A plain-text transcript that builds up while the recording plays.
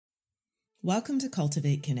Welcome to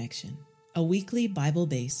Cultivate Connection, a weekly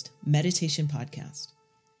Bible-based meditation podcast,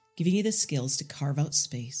 giving you the skills to carve out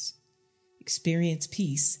space, experience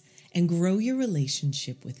peace, and grow your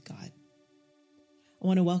relationship with God. I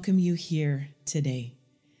want to welcome you here today.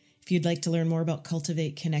 If you'd like to learn more about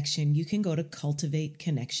Cultivate Connection, you can go to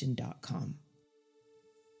cultivateconnection.com.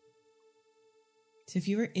 So if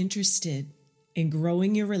you are interested in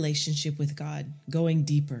growing your relationship with God, going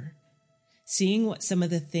deeper, seeing what some of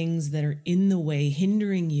the things that are in the way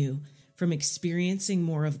hindering you from experiencing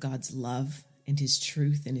more of God's love and His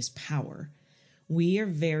truth and His power, we are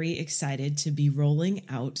very excited to be rolling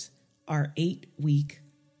out our 8-week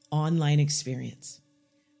online experience.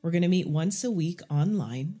 We're going to meet once a week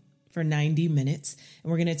online for 90 minutes,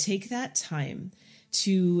 and we're going to take that time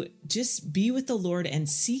to just be with the Lord and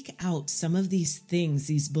seek out some of these things,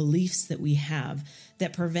 these beliefs that we have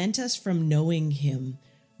that prevent us from knowing Him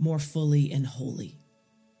more fully and wholly.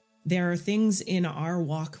 There are things in our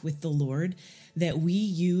walk with the Lord that we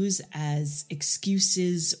use as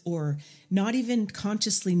excuses or not even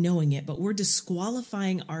consciously knowing it, but we're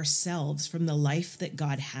disqualifying ourselves from the life that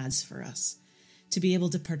God has for us, to be able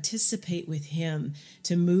to participate with Him,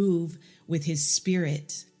 to move with His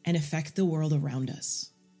Spirit and affect the world around us.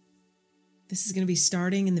 This is going to be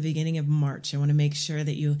starting in the beginning of March. I want to make sure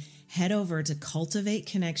that you head over to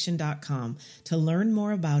cultivateconnection.com to learn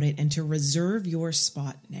more about it and to reserve your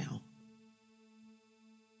spot now.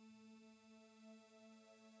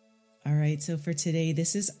 All right, so for today,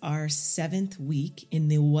 this is our 7th week in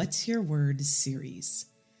the What's Your Word series.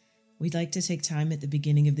 We'd like to take time at the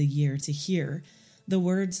beginning of the year to hear the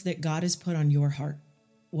words that God has put on your heart.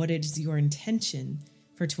 What is your intention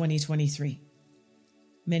for 2023?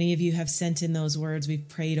 Many of you have sent in those words. We've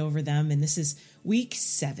prayed over them, and this is week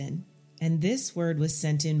 7. And this word was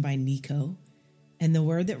sent in by Nico. And the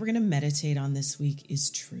word that we're going to meditate on this week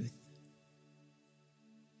is truth.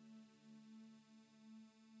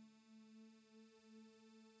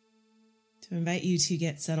 To invite you to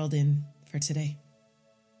get settled in for today.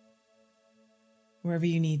 Wherever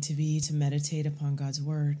you need to be to meditate upon God's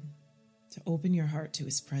word, to open your heart to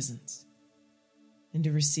His presence, and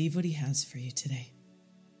to receive what He has for you today.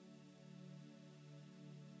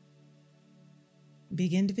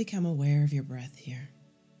 Begin to become aware of your breath here.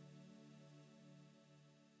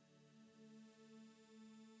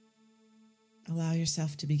 Allow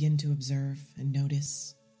yourself to begin to observe and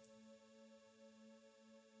notice,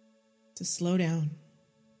 to slow down,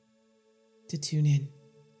 to tune in.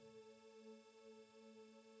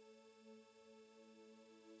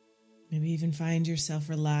 Maybe even find yourself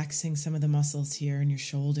relaxing some of the muscles here in your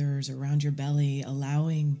shoulders, around your belly,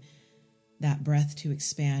 allowing that breath to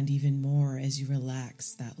expand even more as you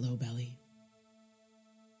relax that low belly.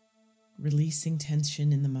 Releasing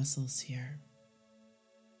tension in the muscles here.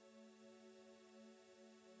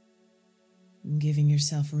 And giving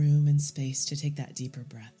yourself room and space to take that deeper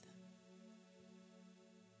breath.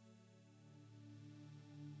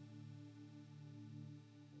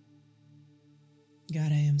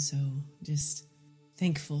 God, I am so just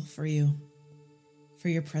thankful for you, for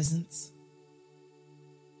your presence.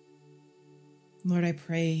 Lord, I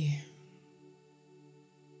pray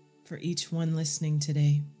for each one listening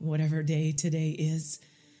today, whatever day today is.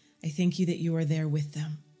 I thank you that you are there with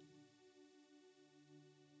them.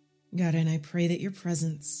 God, and I pray that your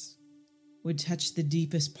presence would touch the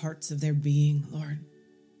deepest parts of their being, Lord.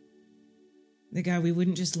 That, God, we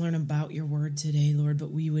wouldn't just learn about your word today, Lord, but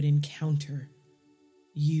we would encounter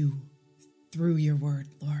you through your word,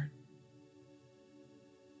 Lord.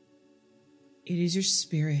 It is your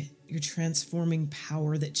Spirit, your transforming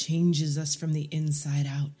power that changes us from the inside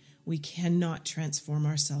out. We cannot transform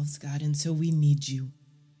ourselves, God, and so we need you.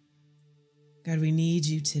 God, we need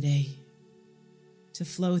you today to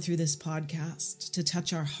flow through this podcast, to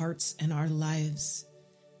touch our hearts and our lives,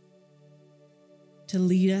 to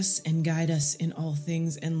lead us and guide us in all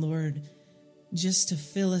things, and Lord, just to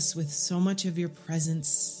fill us with so much of your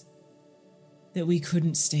presence that we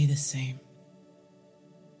couldn't stay the same.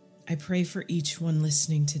 I pray for each one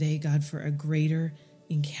listening today, God, for a greater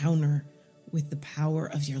encounter with the power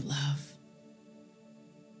of your love.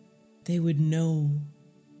 They would know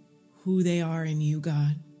who they are in you,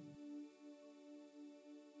 God.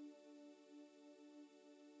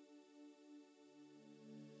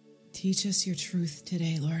 Teach us your truth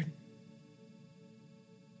today, Lord.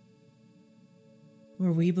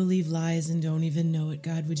 Where we believe lies and don't even know it,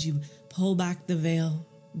 God, would you pull back the veil,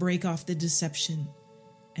 break off the deception,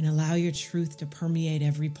 and allow your truth to permeate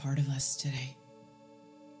every part of us today.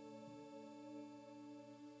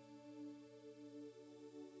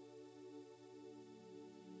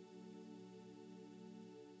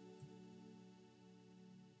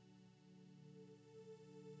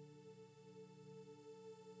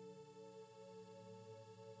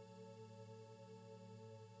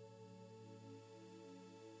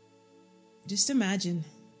 Just imagine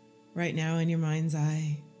right now in your mind's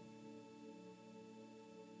eye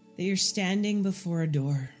that you're standing before a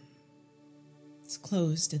door. It's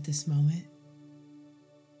closed at this moment.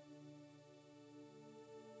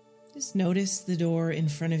 Just notice the door in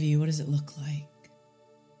front of you. What does it look like?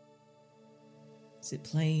 Is it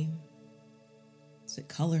plain? Is it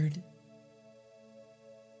colored?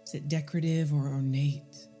 Is it decorative or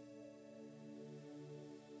ornate?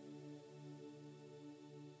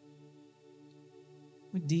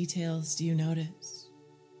 What details do you notice?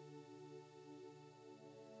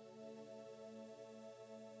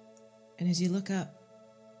 And as you look up,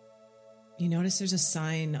 you notice there's a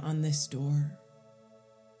sign on this door.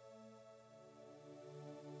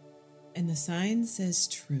 And the sign says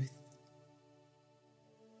truth.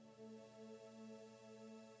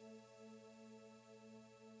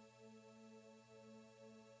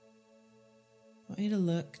 I want you to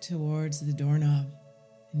look towards the doorknob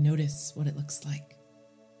and notice what it looks like.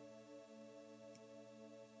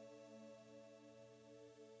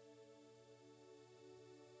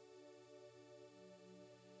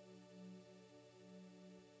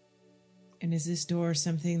 And is this door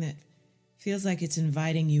something that feels like it's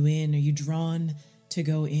inviting you in? Are you drawn to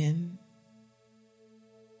go in?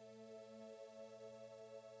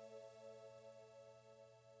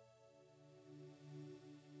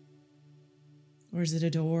 Or is it a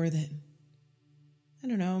door that, I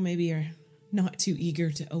don't know, maybe you're not too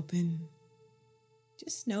eager to open?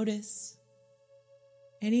 Just notice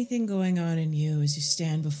anything going on in you as you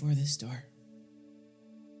stand before this door.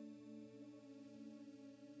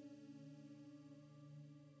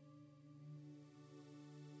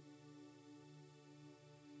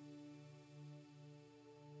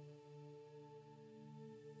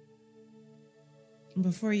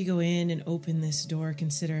 Before you go in and open this door,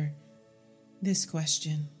 consider this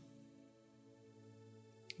question.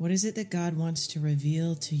 What is it that God wants to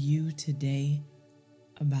reveal to you today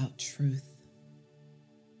about truth?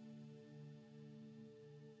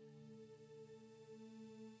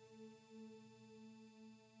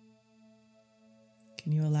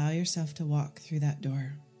 Can you allow yourself to walk through that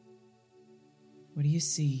door? What do you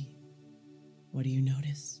see? What do you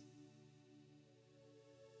notice?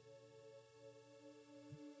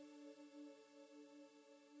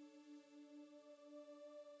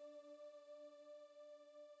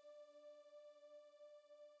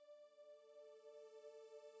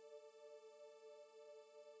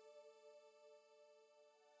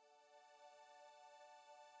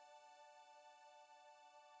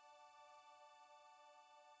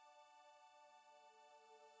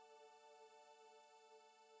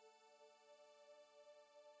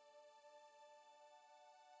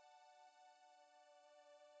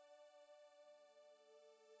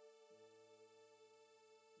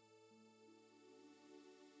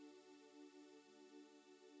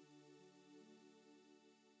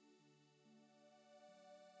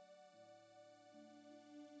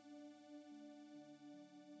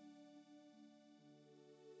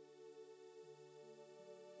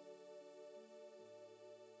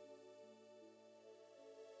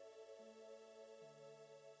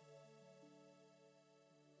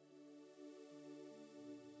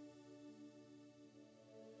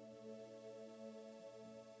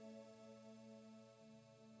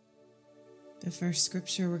 The first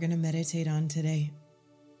scripture we're going to meditate on today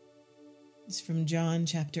is from John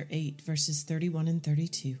chapter 8, verses 31 and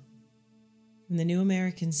 32, from the New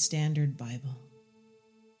American Standard Bible.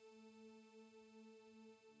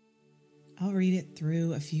 I'll read it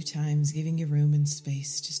through a few times, giving you room and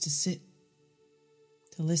space just to sit,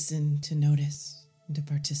 to listen, to notice, and to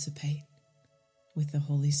participate with the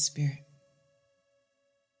Holy Spirit.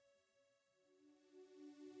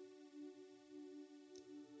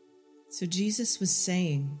 So Jesus was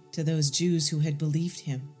saying to those Jews who had believed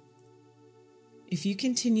him, "If you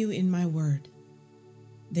continue in my word,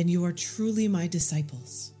 then you are truly my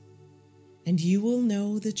disciples, and you will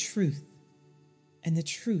know the truth, and the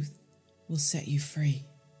truth will set you free."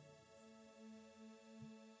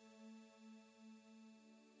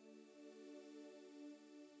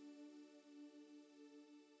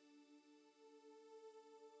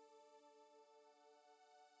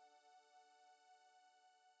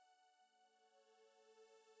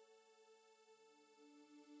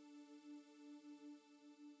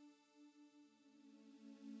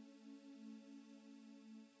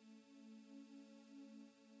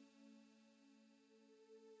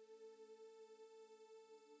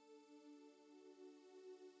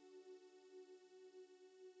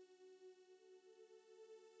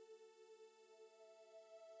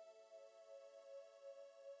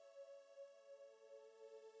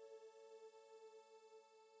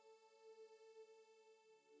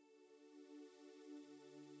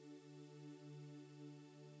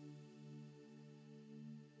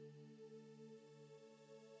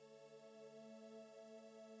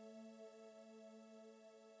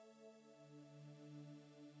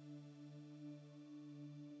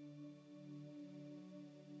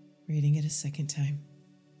 Reading it a second time.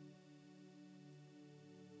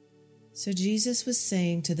 So Jesus was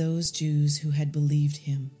saying to those Jews who had believed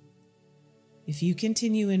him, "If you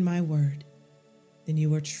continue in my word, then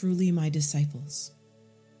you are truly my disciples,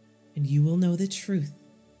 and you will know the truth,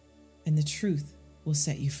 and the truth will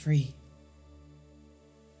set you free."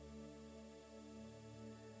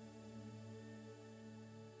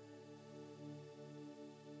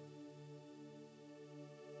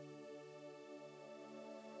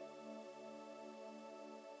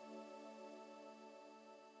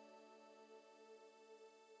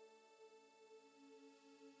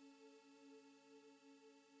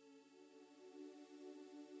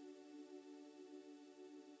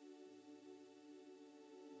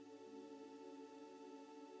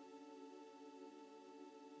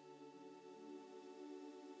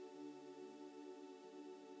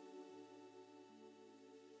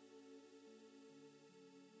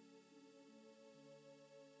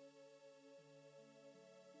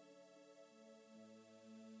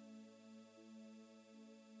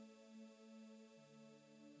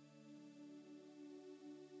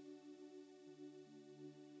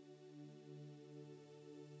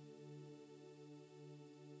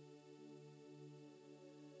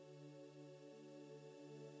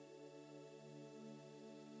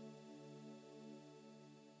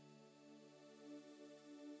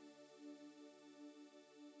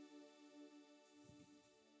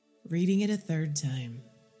 Reading it a third time.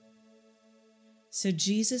 So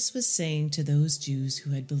Jesus was saying to those Jews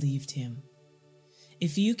who had believed him,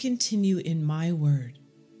 "If you continue in my word,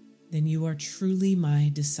 then you are truly my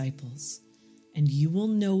disciples, and you will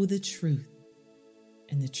know the truth,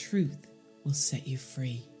 and the truth will set you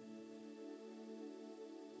free."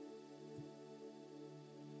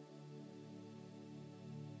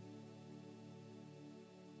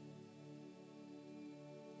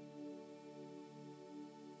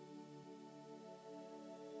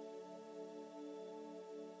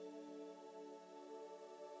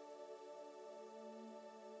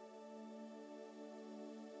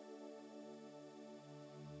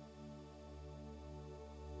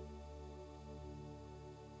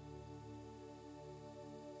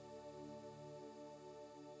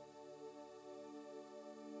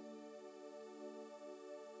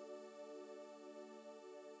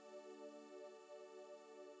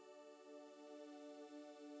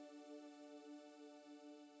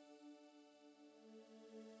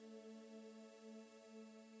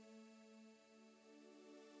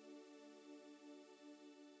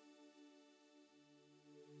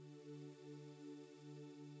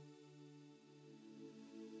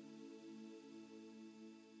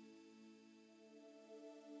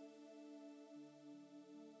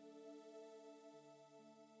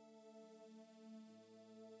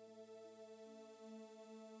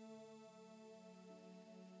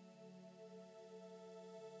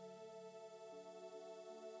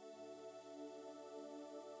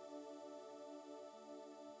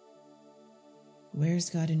 Where's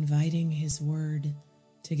God inviting his word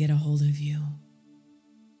to get a hold of you?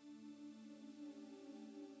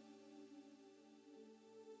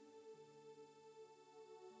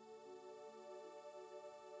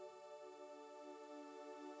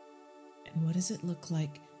 And what does it look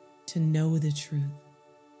like to know the truth,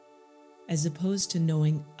 as opposed to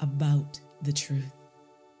knowing about the truth?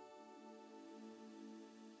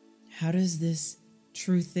 How does this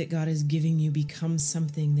truth that God is giving you become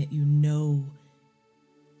something that you know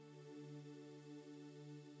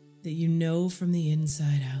from the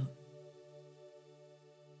inside out?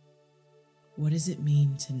 What does it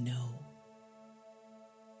mean to know?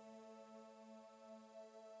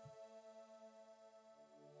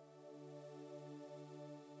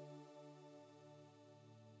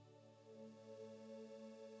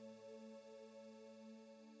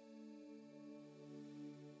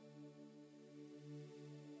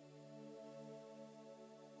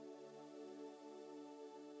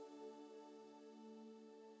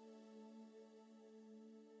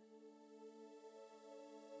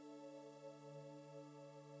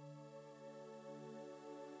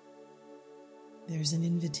 There's an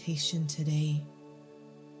invitation today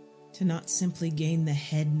to not simply gain the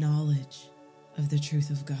head knowledge of the truth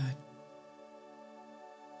of God,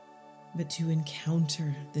 but to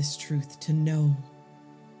encounter this truth, to know,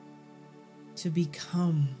 to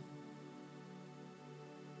become,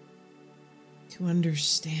 to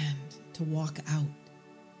understand, to walk out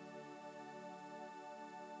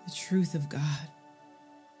the truth of God,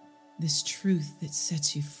 this truth that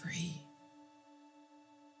sets you free.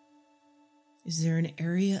 Is there an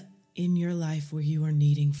area in your life where you are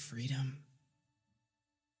needing freedom?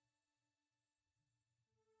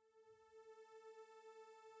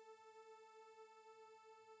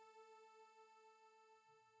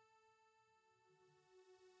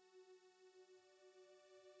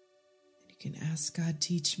 You can ask God,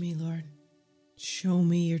 teach me, Lord. Show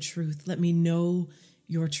me your truth. Let me know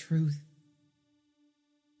your truth.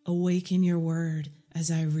 Awaken your word as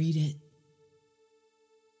I read it,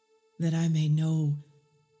 that I may know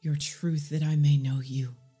your truth, that I may know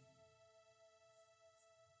you.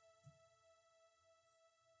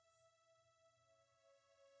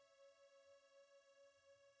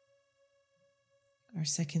 Our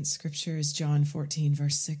second scripture is John 14,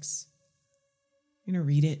 verse 6. I'm going to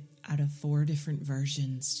read it out of 4 different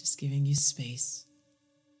versions, just giving you space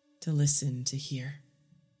to listen, to hear,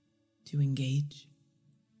 to engage.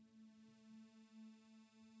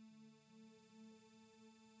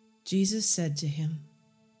 Jesus said to him,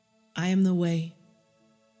 I am the way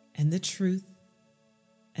and the truth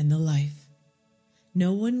and the life.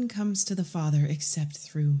 No one comes to the Father except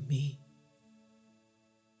through me.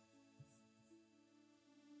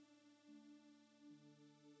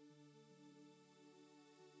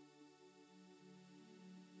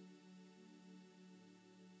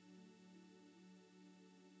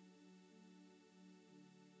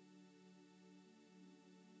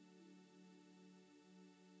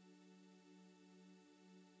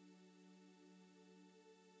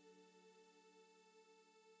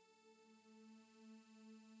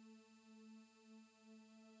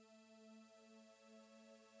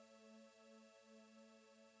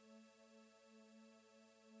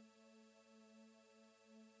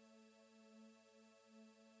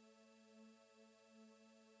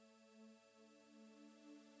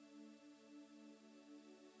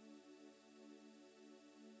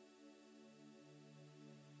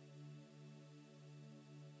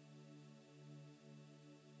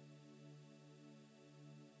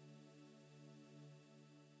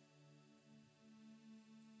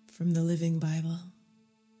 From the Living Bible,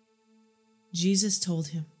 Jesus told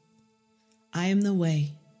him, I am the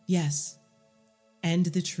way, yes, and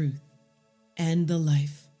the truth, and the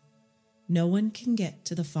life. No one can get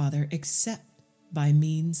to the Father except by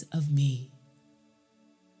means of me.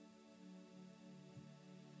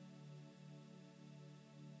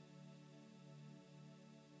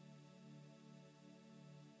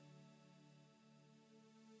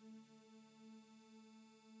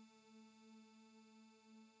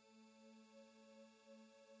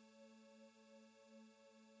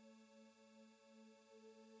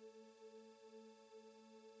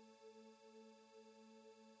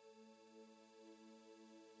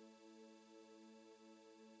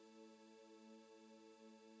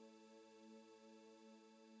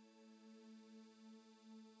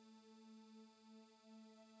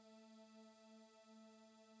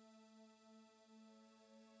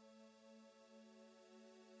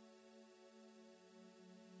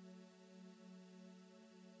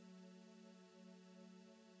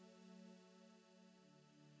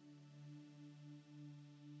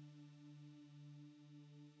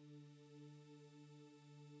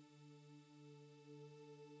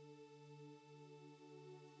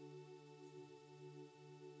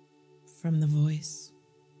 From the Voice,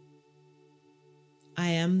 I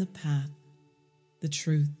am the path, the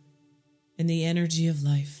truth, and the energy of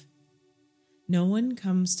life. No one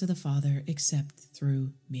comes to the Father except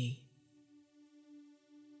through me.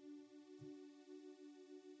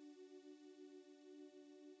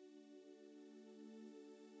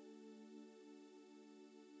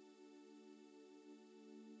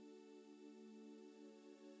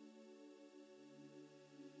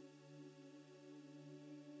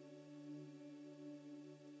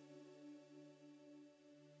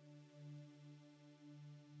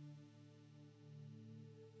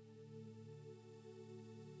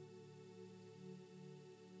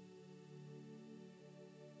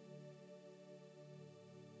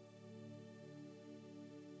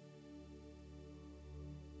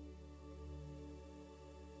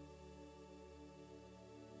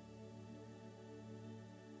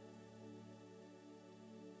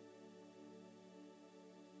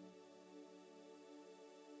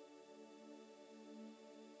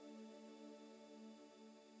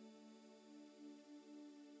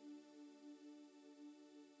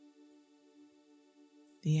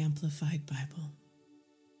 The Amplified Bible.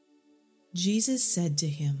 Jesus said to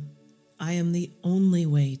him, I am the only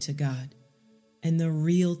way to God, and the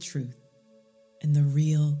real truth, and the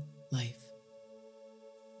real life.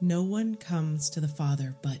 No one comes to the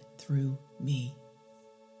Father but through me.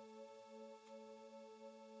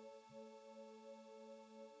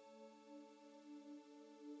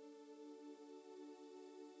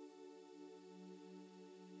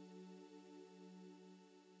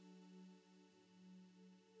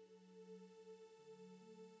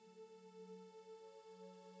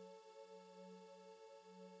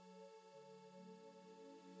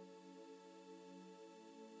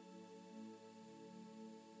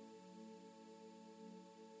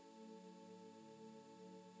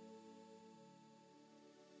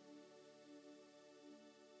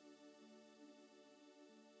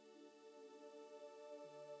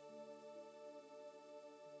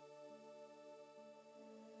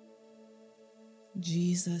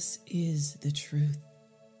 Jesus is the truth,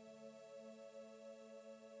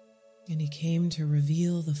 and he came to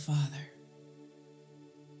reveal the Father.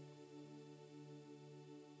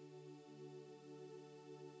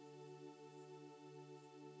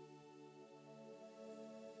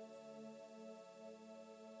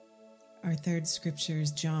 Our third scripture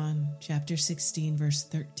is John chapter 16, verse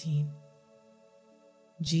 13.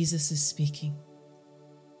 Jesus is speaking.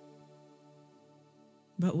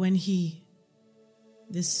 But when he,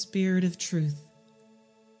 the Spirit of truth,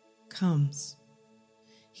 comes,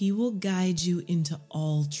 he will guide you into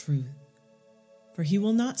all truth. For he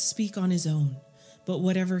will not speak on his own, but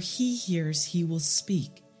whatever he hears, he will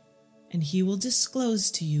speak, and he will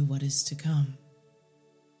disclose to you what is to come.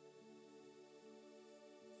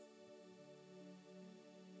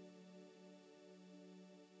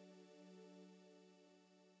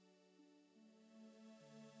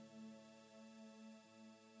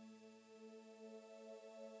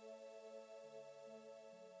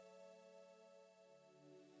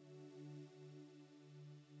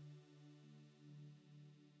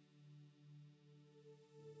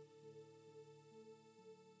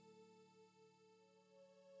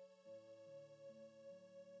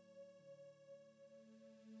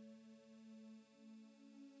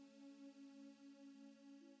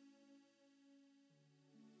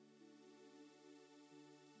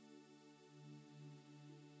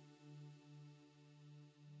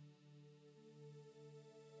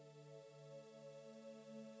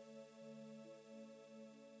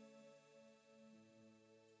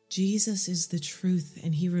 Jesus is the truth,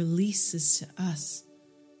 and he releases to us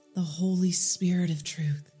the Holy Spirit of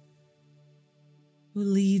truth, who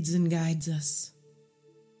leads and guides us.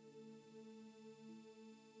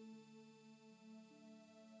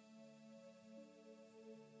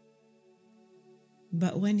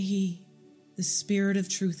 But when he, the Spirit of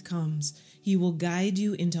truth, comes, he will guide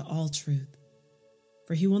you into all truth.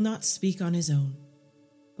 For he will not speak on his own,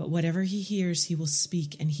 but whatever he hears, he will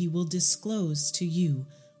speak, and he will disclose to you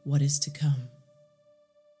what is to come.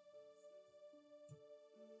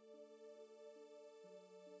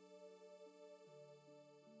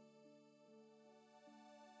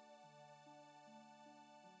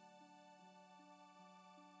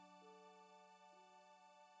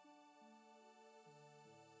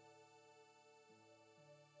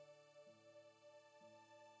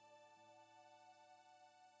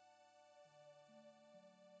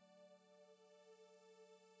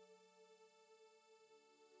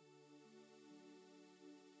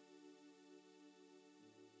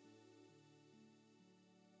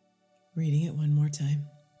 Reading it one more time.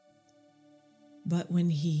 But when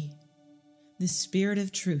he, the Spirit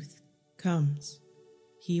of truth, comes,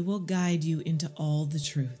 he will guide you into all the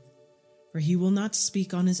truth. For he will not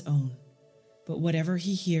speak on his own, but whatever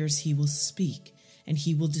he hears, he will speak, and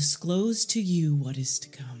he will disclose to you what is to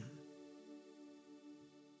come.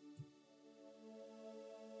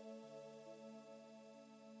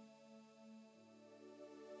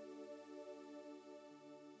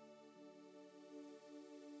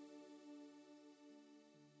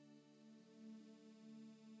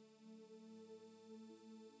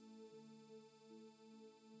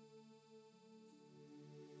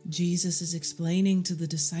 Jesus is explaining to the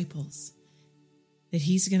disciples that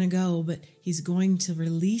he's going to go, but he's going to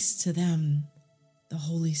release to them the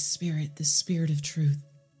Holy Spirit, the Spirit of truth.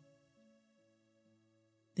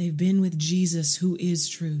 They've been with Jesus, who is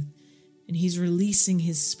truth, and he's releasing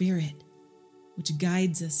his Spirit, which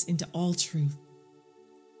guides us into all truth.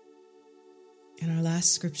 And our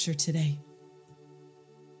last scripture today,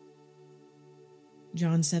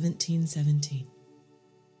 John 17:17.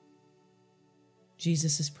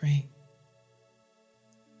 Jesus is praying.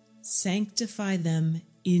 Sanctify them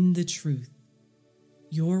in the truth.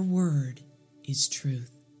 Your word is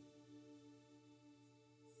truth.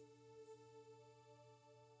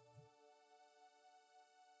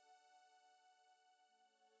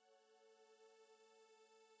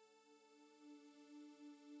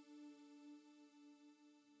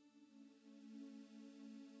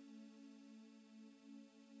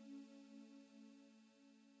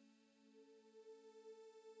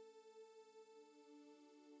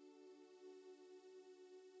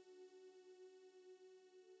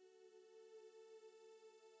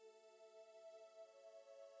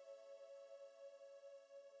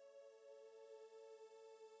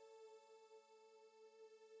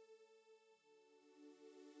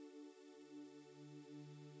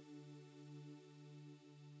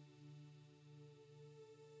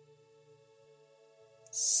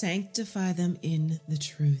 Sanctify them in the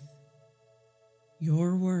truth.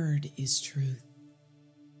 Your word is truth.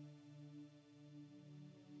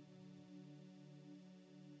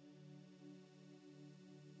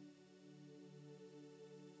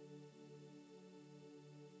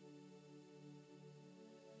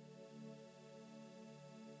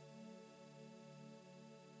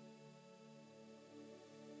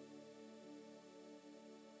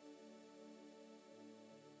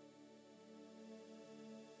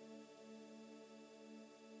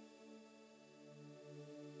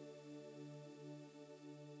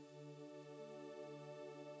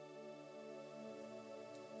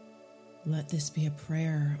 Let this be a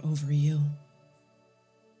prayer over you.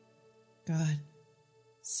 God,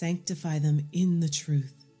 sanctify them in the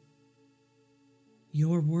truth.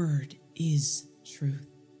 Your word is truth.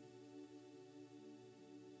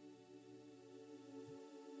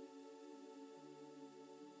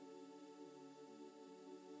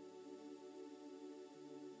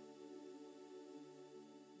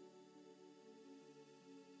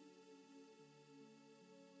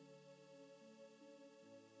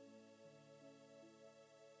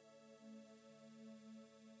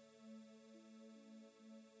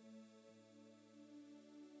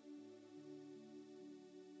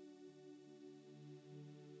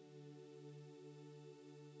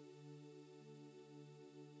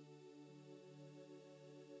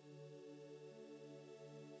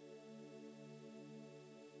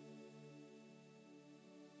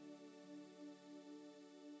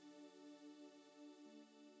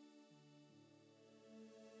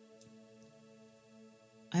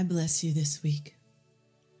 I bless you this week.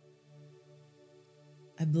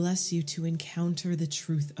 I bless you to encounter the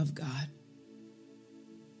truth of God,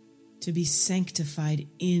 to be sanctified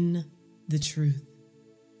in the truth,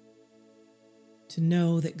 to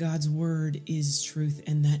know that God's word is truth,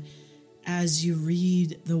 and that as you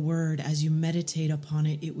read the word, as you meditate upon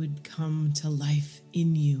it, it would come to life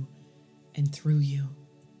in you and through you.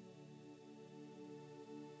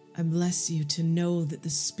 I bless you to know that the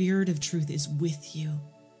Spirit of truth is with you,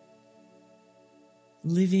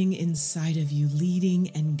 living inside of you, leading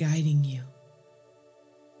and guiding you,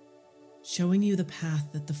 showing you the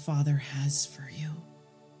path that the Father has for you.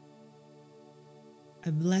 I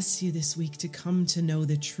bless you this week to come to know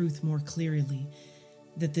the truth more clearly,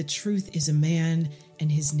 that the truth is a man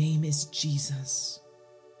and his name is Jesus,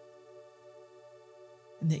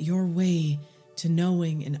 and that your way to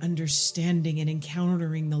knowing and understanding and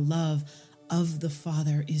encountering the love of the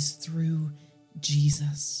Father is through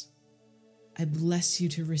Jesus. I bless you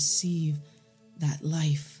to receive that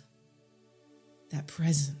life, that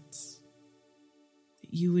presence,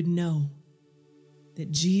 that you would know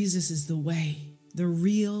that Jesus is the way, the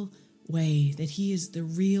real way, that he is the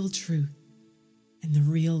real truth and the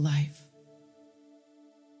real life.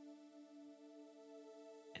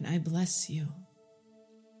 And I bless you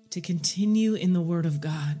to continue in the Word of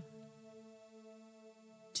God,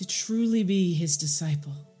 to truly be his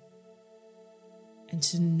disciple, and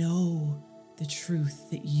to know the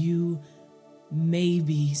truth that you may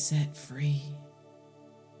be set free.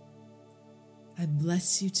 I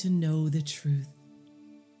bless you to know the truth,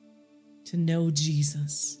 to know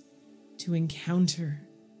Jesus, to encounter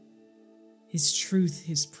his truth,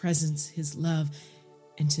 his presence, his love,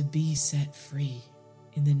 and to be set free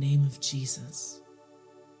in the name of Jesus.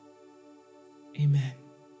 Amen.